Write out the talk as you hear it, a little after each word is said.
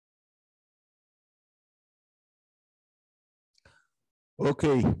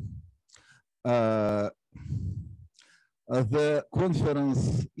Okay. The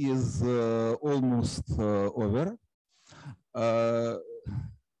conference is almost over.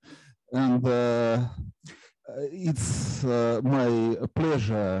 And it's my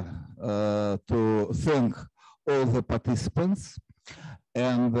pleasure to thank all the participants.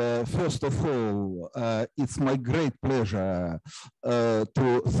 And first of all, it's my great pleasure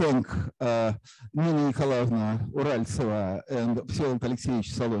to thank Nina Nikolaevna Uraltseva and Всеволод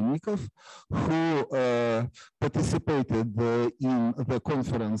Алексеевич Солонников, who participated in the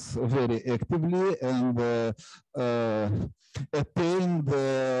conference very actively and attained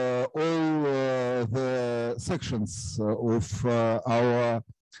all the sections of our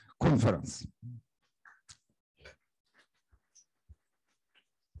conference.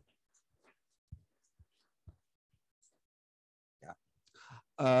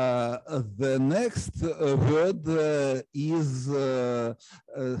 The next word is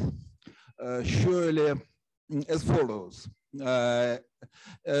surely as follows. There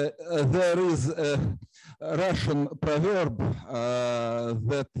is a Russian proverb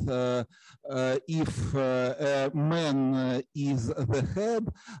that if a man is the head,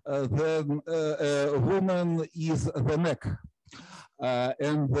 then a woman is the neck.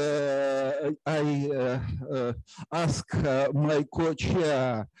 And I ask my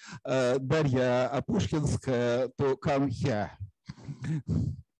co-chair Darya Apushkinskaya to come here.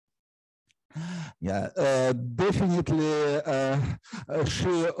 Yeah, definitely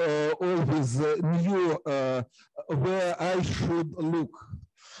she always knew where I should look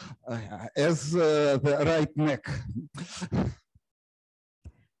as the right neck.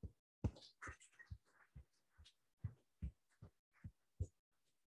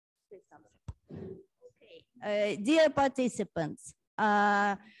 Dear participants,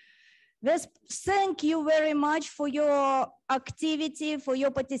 thank you very much for your activity, for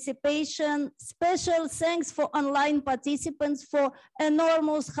your participation. Special thanks for online participants for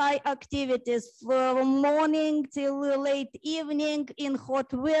enormous high activities from morning till late evening in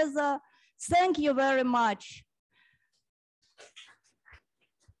hot weather. Thank you very much.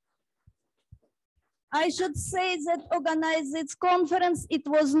 I should say that organize this conference, it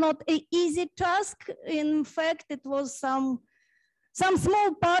was not an easy task. In fact, it was some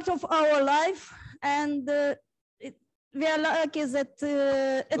small part of our life, and we are lucky that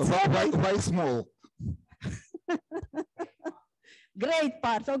it's why small? Great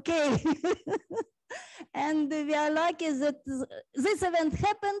part, okay. And we are lucky that this event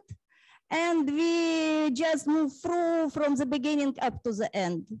happened, and we just moved through from the beginning up to the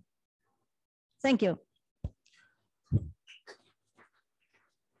end. Thank you.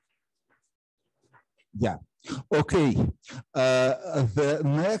 Yeah. Okay. The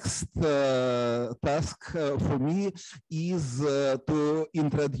next task for me is to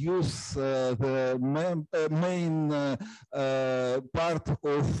introduce the main part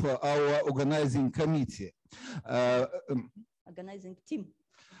of our organizing committee. Organizing team.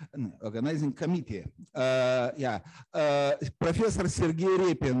 Organizing committee. Professor Sergei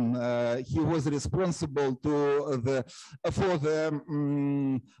Repin, he was responsible for the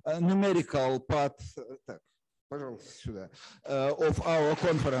numerical part of our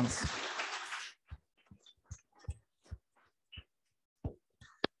conference.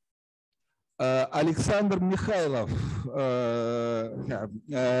 Alexander Mikhailov,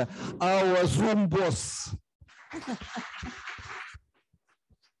 our Zoom boss.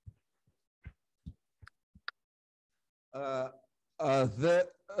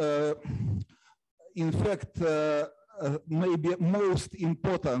 In fact, maybe most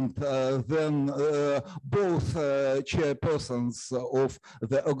important than both chairpersons of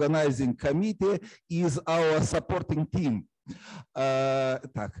the organizing committee is our supporting team.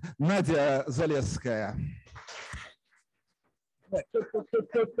 Так, Надя Залесская.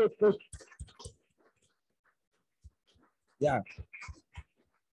 Yeah.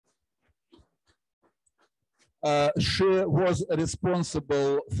 She was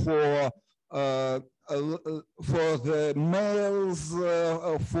responsible for the mails,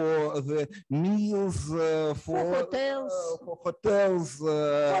 for the meals, for hotels.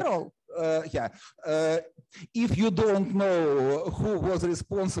 For all. If you don't know who was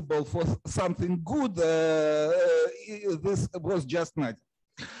responsible for something good, this was just Nadia.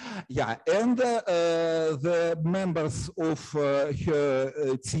 Yeah, and the members of her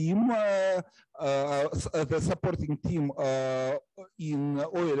team, the supporting team in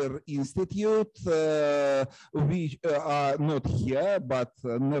Euler Institute, we are not here, but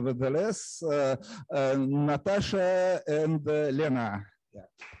nevertheless, Natasha and Lena. Yeah.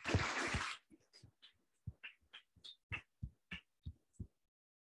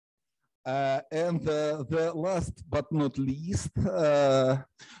 And the last but not least,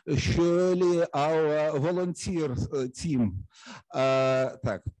 surely our volunteer team.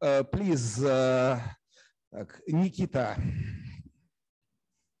 Так, please, так, Nikita.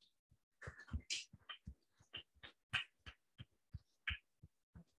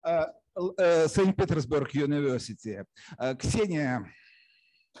 St. Petersburg University. Ksenia.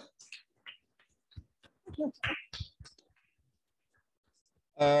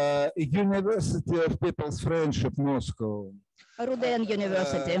 University of People's Friendship, Moscow. Ruden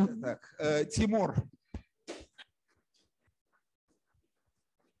University. Так, Тимур.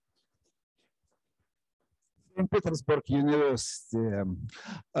 St. Petersburg University.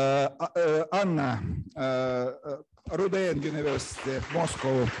 Anna. Ruden University,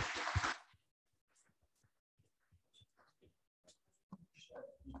 Moscow.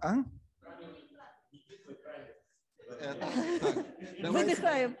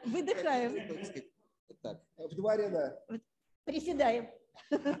 Выдыхаем, выдыхаем. Так, в два ряда. Приседаем.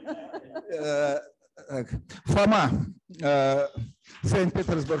 Фома,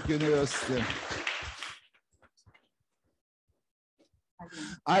 Санкт-Петербург University.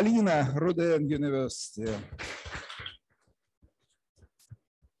 Алина, Руден University.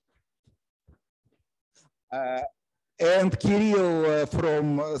 And Kirill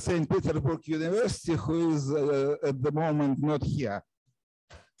from St. Petersburg University, who is at the moment not here.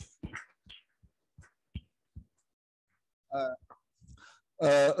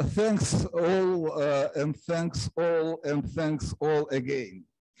 Thanks all, and thanks all, and thanks all again.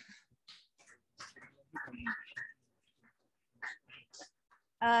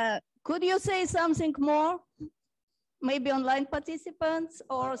 Could you say something more? Maybe online participants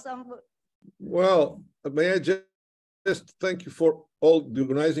or some? Well, may I just thank you for all the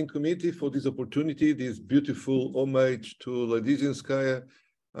organizing committee for this opportunity, this beautiful homage to Ladyzhenskaya.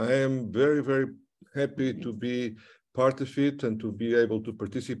 I am very, very happy to be part of it and to be able to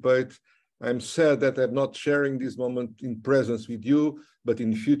participate. I'm sad that I'm not sharing this moment in presence with you, but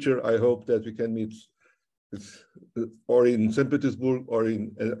in future, I hope that we can meet or in St. Petersburg or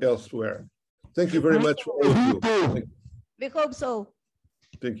in elsewhere. Thank you very much for all of you. We hope so.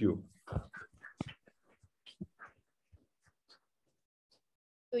 Thank you.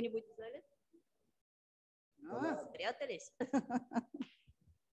 Кто-нибудь в зале? Спрятались.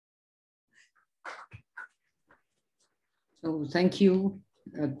 So thank you.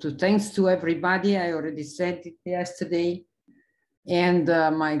 Thanks to everybody. I already said it yesterday. And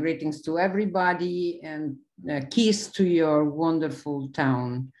my greetings to everybody and a kiss to your wonderful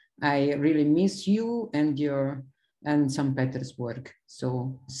town. I really miss you and St. Petersburg.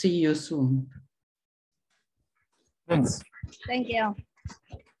 So see you soon. Thanks. Thank you.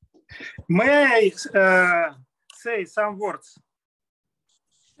 May I say some words?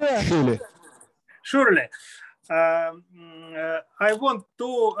 Surely. Surely. I want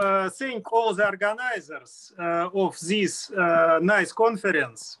to thank all the organizers of this nice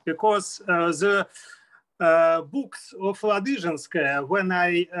conference, because the books of Ladyzhenskaya, when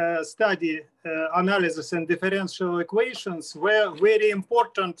I study analysis and differential equations, were very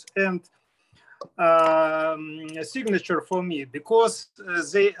important and signature for me, because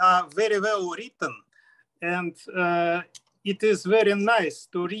they are very well written, and it is very nice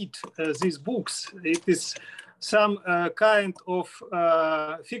to read these books. It is some kind of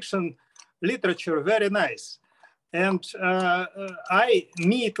fiction literature, very nice. And I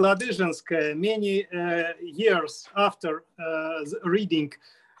meet Ladyzhenskaya many years after reading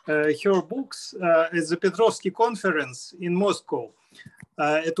her books at the Petrovsky conference in Moscow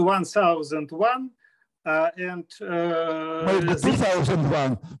at 1001. And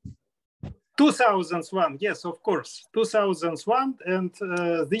 2001. 2001, yes, of course, 2001, and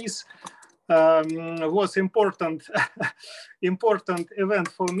this was important important event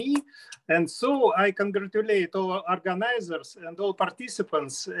for me, and so I congratulate all organizers and all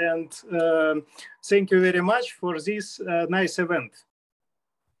participants, and thank you very much for this nice event.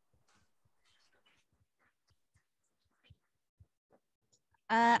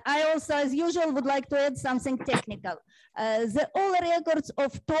 I also, as usual, would like to add something technical. All records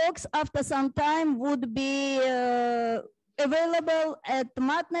of talks after some time would be available at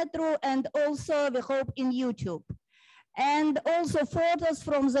Matnet.ru and also, we hope, in YouTube. And also photos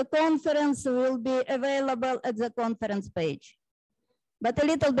from the conference will be available at the conference page, but a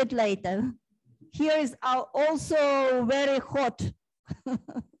little bit later. Here is also very hot.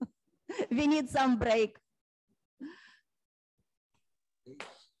 We need some break.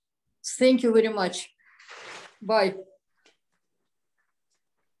 Thank you very much. Bye.